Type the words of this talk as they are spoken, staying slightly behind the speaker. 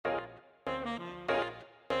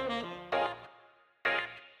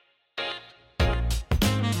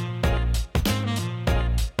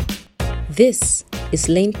This is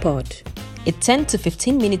Lane Pod, a 10 to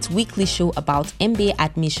 15 minutes weekly show about MBA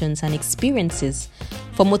admissions and experiences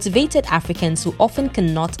for motivated Africans who often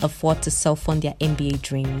cannot afford to self-fund their MBA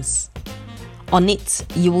dreams. On it,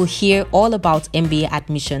 you will hear all about MBA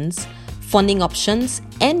admissions, funding options,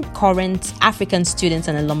 and current African students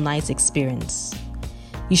and alumni's experience.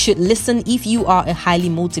 You should listen if you are a highly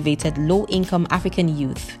motivated, low-income African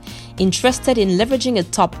youth interested in leveraging a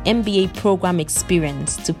top MBA program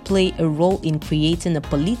experience to play a role in creating a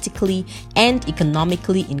politically and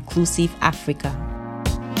economically inclusive Africa.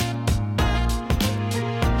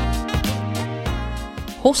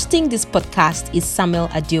 Hosting this podcast is Samuel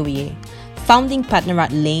Adeoye, founding partner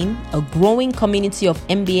at Lane, a growing community of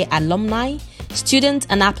MBA alumni, students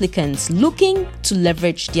and applicants looking to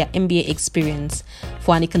leverage their MBA experience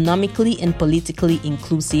for an economically and politically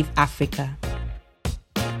inclusive Africa.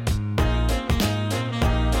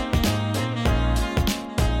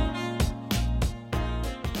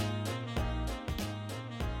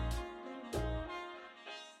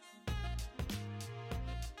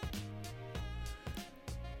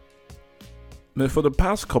 For the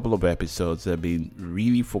past couple of episodes, I've been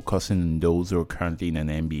really focusing on those who are currently in an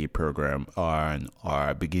MBA program and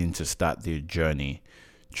are beginning to start their journey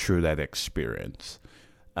through that experience.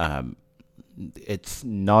 It's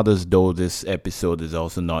not as though this episode is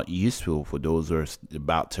also not useful for those who are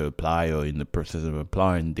about to apply or in the process of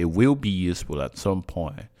applying. They will be useful at some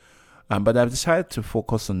point. But I've decided to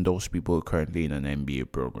focus on those people who are currently in an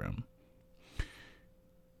MBA program.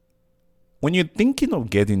 When you're thinking of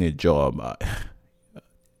getting a job,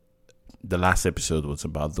 the last episode was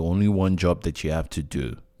about the only one job that you have to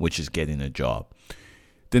do, which is getting a job.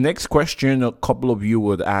 The next question a couple of you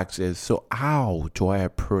would ask is, so how do I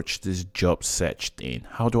approach this job search thing?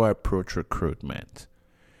 How do I approach recruitment?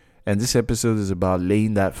 And this episode is about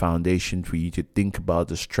laying that foundation for you to think about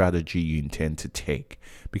the strategy you intend to take,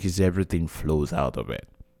 because everything flows out of it.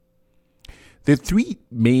 There are three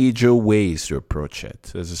major ways to approach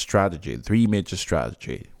it as a strategy, three major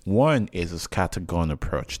strategies. One is a scattergun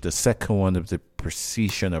approach. The second one is the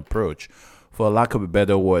precision approach. For lack of a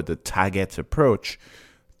better word, the target approach.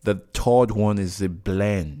 The third one is a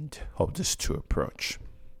blend of these two approach.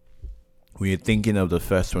 When you're thinking of the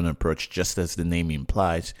first one approach, just as the name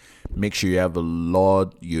implies, make sure you have a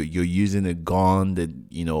lot, you're using a gun that,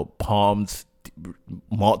 pumps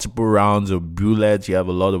multiple rounds of bullets. You have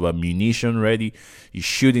a lot of ammunition ready. You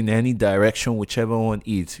shoot in any direction, whichever one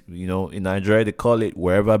is. In Nigeria they call it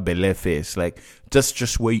wherever belief is. Like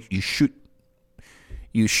just where you shoot.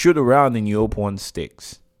 You shoot around and you hope one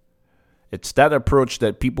sticks. It's that approach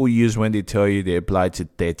that people use when they tell you they apply to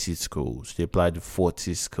 30 schools. They apply to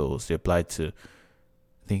 40 schools. They apply to,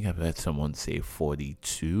 I think I've heard someone say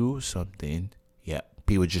 42 something. Yeah,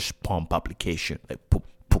 people just pump application like pump.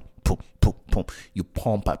 You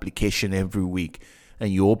pump application every week,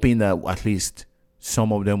 and you're hoping that at least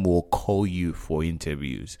some of them will call you for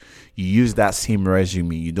interviews. You use that same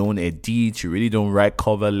resume. You don't edit. You really don't write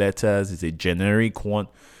cover letters. It's a generic one.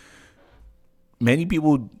 Many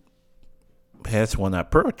people, that's one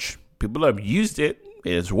approach. People have used it.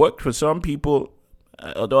 It has worked for some people,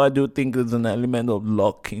 although I do think there's an element of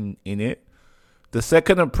luck in it. The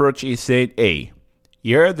second approach is saying, hey,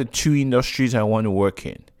 here are the two industries I want to work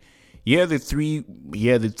in. Here are the three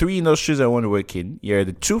industries I want to work in. Here are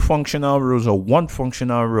the two functional roles or one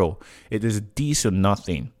functional role. It is this or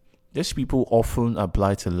nothing. These people often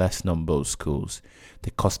apply to less number of schools. They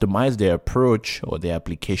customize their approach or their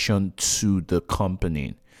application to the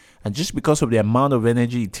company. And just because of the amount of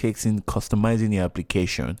energy it takes in customizing the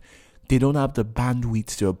application, they don't have the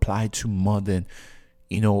bandwidth to apply to more than,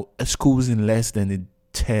 schools in less than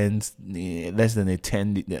 10.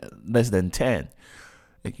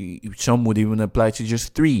 Some would even apply to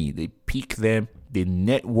just 3. They pick them, they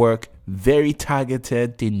network, very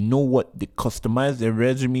targeted. They know what they customize their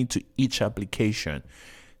resume to each application.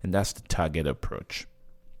 And that's the target approach.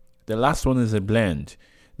 The last one is a blend.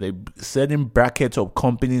 They set in brackets of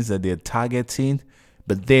companies that they're targeting,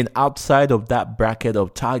 but then outside of that bracket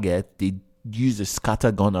of target, they use a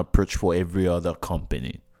scattergun approach for every other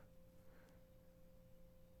company.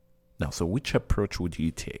 Now, so which approach would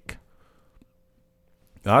you take?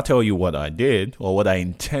 I'll tell you what I did or what I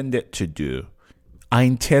intended to do. I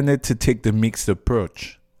intended to take the mixed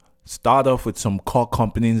approach. Start off with some core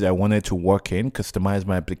companies I wanted to work in, customize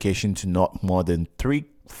my application to not more than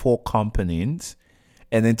 3-4 companies,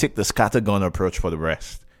 and then take the scattergun approach for the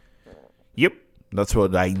rest. Yep, that's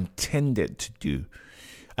what I intended to do.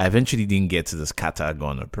 I eventually didn't get to the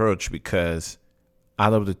scattergun approach because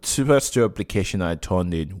out of the first two applications I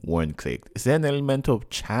turned in, one clicked. Is there an element of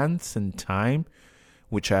chance and time?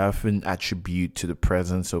 which I often attribute to the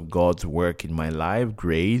presence of God's work in my life,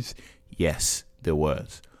 grace, yes, there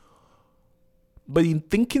was. But in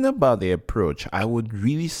thinking about the approach, I would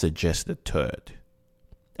really suggest the third.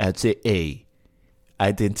 I'd say A,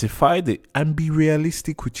 identify and be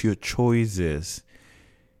realistic with your choices.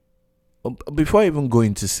 Before I even go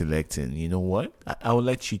into selecting, you know what? I'll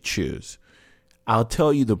let you choose. I'll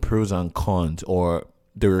tell you the pros and cons or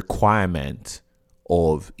the requirement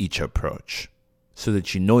of each approach so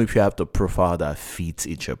that you know if you have the profile that fits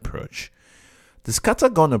each approach. The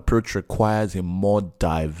scattergun approach requires a more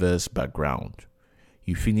diverse background.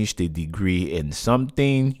 You finished a degree in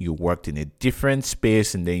something, you worked in a different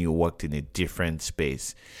space, and then you worked in a different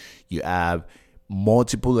space. You have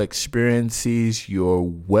multiple experiences, you're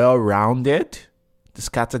well-rounded. The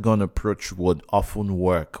scattergun approach would often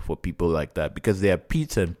work for people like that because there are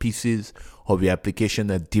bits and pieces of the application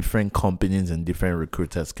that different companies and different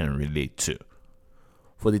recruiters can relate to.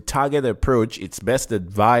 For the target approach, it's best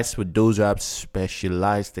advised for those who have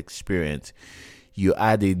specialized experience. You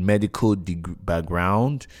add a medical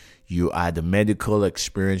background, you add a medical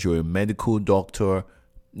experience, you're a medical doctor.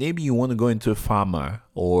 Maybe you want to go into pharma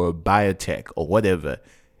or biotech or whatever.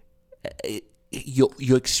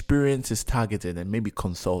 Your experience is targeted and maybe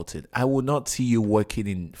consulted. I would not see you working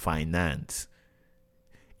in finance.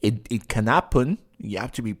 It can happen. You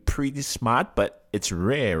have to be pretty smart, but it's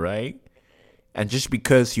rare, right? And just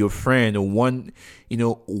because your friend or one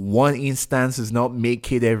instance does not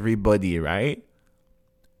make it everybody, right?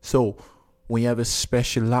 So when you have a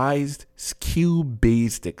specialized,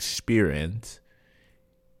 skill-based experience,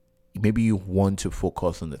 maybe you want to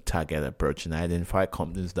focus on the target approach and identify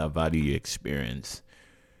companies that value your experience.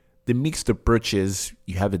 The mixed approach is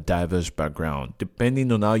you have a diverse background.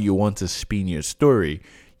 Depending on how you want to spin your story,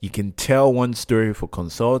 you can tell one story for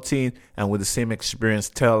consulting and with the same experience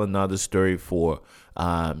tell another story for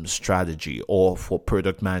strategy or for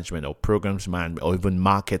product management or programs management or even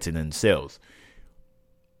marketing and sales.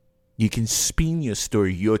 You can spin your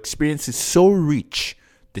story. Your experience is so rich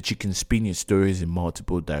that you can spin your stories in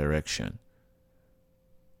multiple directions.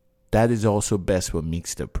 That is also best for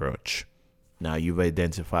mixed approach. Now you've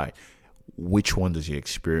identified which one does your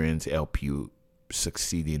experience help you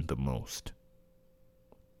succeed in the most.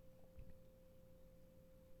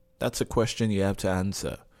 That's a question you have to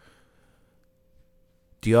answer.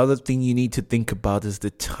 The other thing you need to think about is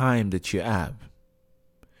the time that you have.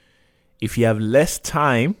 If you have less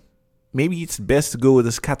time, maybe it's best to go with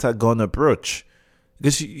a scattergun approach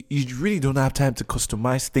because you really don't have time to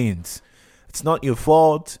customize things. It's not your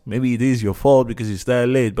fault. Maybe it is your fault because you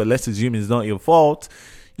started late, but let's assume it's not your fault.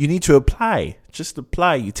 You need to apply. Just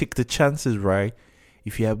apply. You take the chances, right?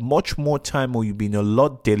 If you have much more time or you've been a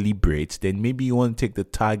lot deliberate, then maybe you want to take the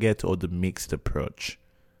target or the mixed approach.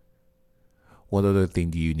 What other thing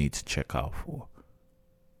do you need to check out for?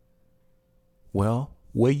 Well,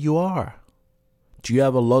 where you are. Do you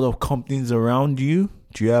have a lot of companies around you?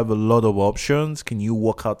 Do you have a lot of options? Can you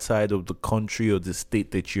work outside of the country or the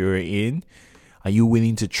state that you're in? Are you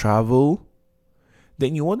willing to travel?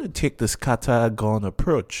 Then you want to take the scattergun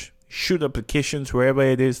approach. Shoot applications wherever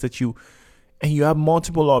it is that you have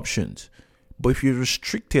multiple options. But if you're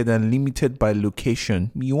restricted and limited by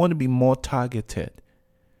location, you want to be more targeted.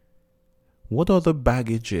 What other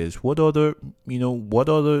baggages? What other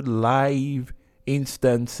live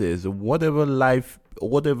instances, or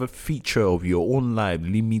whatever feature of your own life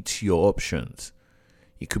limits your options?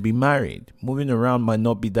 You could be married. Moving around might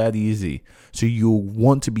not be that easy. So you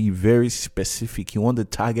want to be very specific. You want to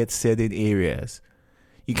target certain areas.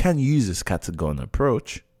 You can't use a scattergun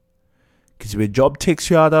approach. Because if a job takes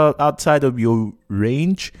you outside of your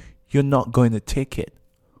range, you're not going to take it.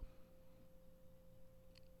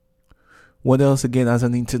 What else again? As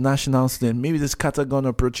an international student, maybe the scattergun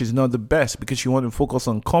approach is not the best because you want to focus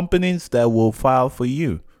on companies that will file for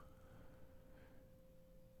you.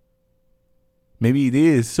 Maybe it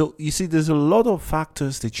is. So you see, there's a lot of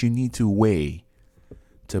factors that you need to weigh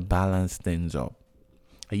to balance things up.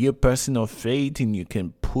 Are you a person of faith and you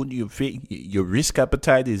can put your faith, your risk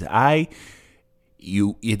appetite is high?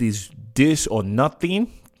 It is this or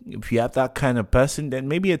nothing. If you have that kind of person, then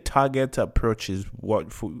maybe a target approach is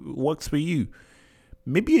what works for you.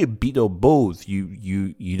 Maybe a bit of both.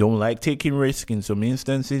 You don't like taking risk in some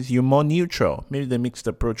instances. You're more neutral. Maybe the mixed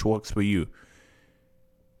approach works for you.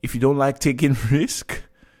 If you don't like taking risk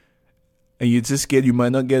and you're just scared you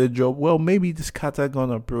might not get a job, well, maybe the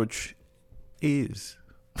scattergun approach is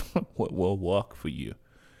what will work for you.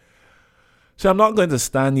 So I'm not going to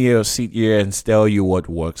stand here or sit here and tell you what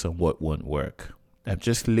works and what won't work. I've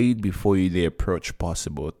just laid before you the approach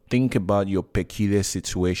possible. Think about your peculiar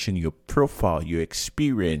situation, your profile, your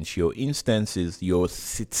experience, your instances, your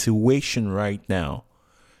situation right now.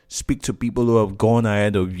 Speak to people who have gone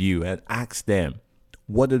ahead of you and ask them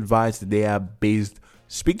what advice they have based.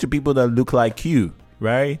 Speak to people that look like you,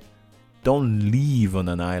 right? Don't live on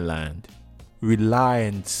an island. Rely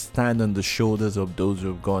and stand on the shoulders of those who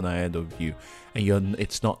have gone ahead of you, and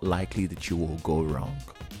it's not likely that you will go wrong.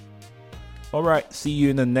 All right, see you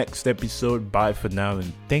in the next episode. Bye for now,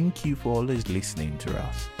 and thank you for always listening to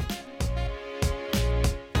us.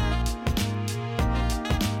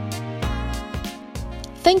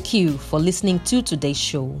 Thank you for listening to today's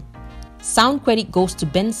show. Sound credit goes to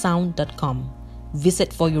bensound.com.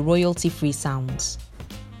 Visit for your royalty-free sounds.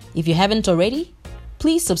 If you haven't already,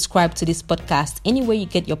 please subscribe to this podcast anywhere you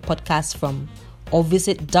get your podcasts from, or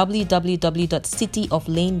visit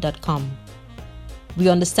www.cityoflane.com. We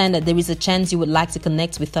understand that there is a chance you would like to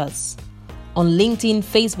connect with us. On LinkedIn,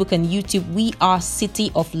 Facebook, and YouTube, we are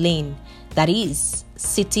City of Lane. That is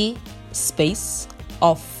City space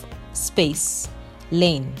of space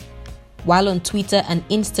Lane. While on Twitter and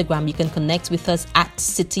Instagram, you can connect with us at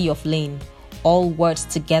City of Lane, all words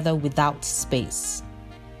together without space.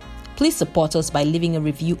 Please support us by leaving a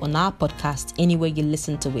review on our podcast anywhere you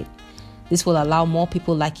listen to it. This will allow more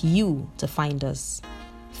people like you to find us.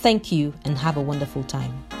 Thank you and have a wonderful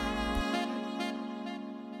time.